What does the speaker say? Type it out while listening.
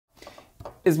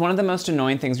is one of the most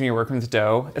annoying things when you're working with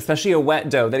dough, especially a wet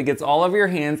dough, that it gets all over your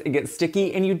hands, it gets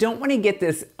sticky, and you don't want to get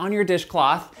this on your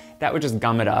dishcloth. That would just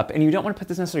gum it up, and you don't want to put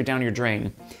this necessarily down your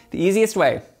drain. The easiest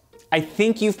way, I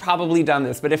think you've probably done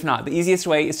this, but if not, the easiest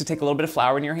way is to take a little bit of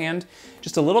flour in your hand,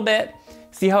 just a little bit,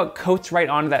 see how it coats right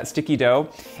onto that sticky dough,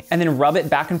 and then rub it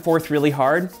back and forth really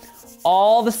hard.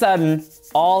 All of a sudden,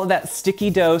 all of that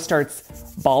sticky dough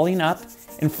starts balling up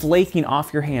and flaking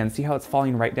off your hands. See how it's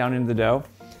falling right down into the dough?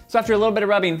 So after a little bit of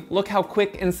rubbing, look how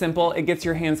quick and simple it gets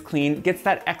your hands clean, gets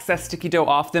that excess sticky dough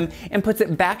off them, and puts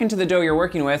it back into the dough you're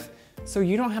working with, so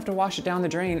you don't have to wash it down the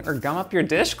drain or gum up your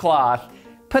dishcloth.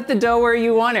 Put the dough where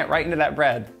you want it, right into that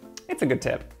bread. It's a good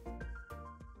tip.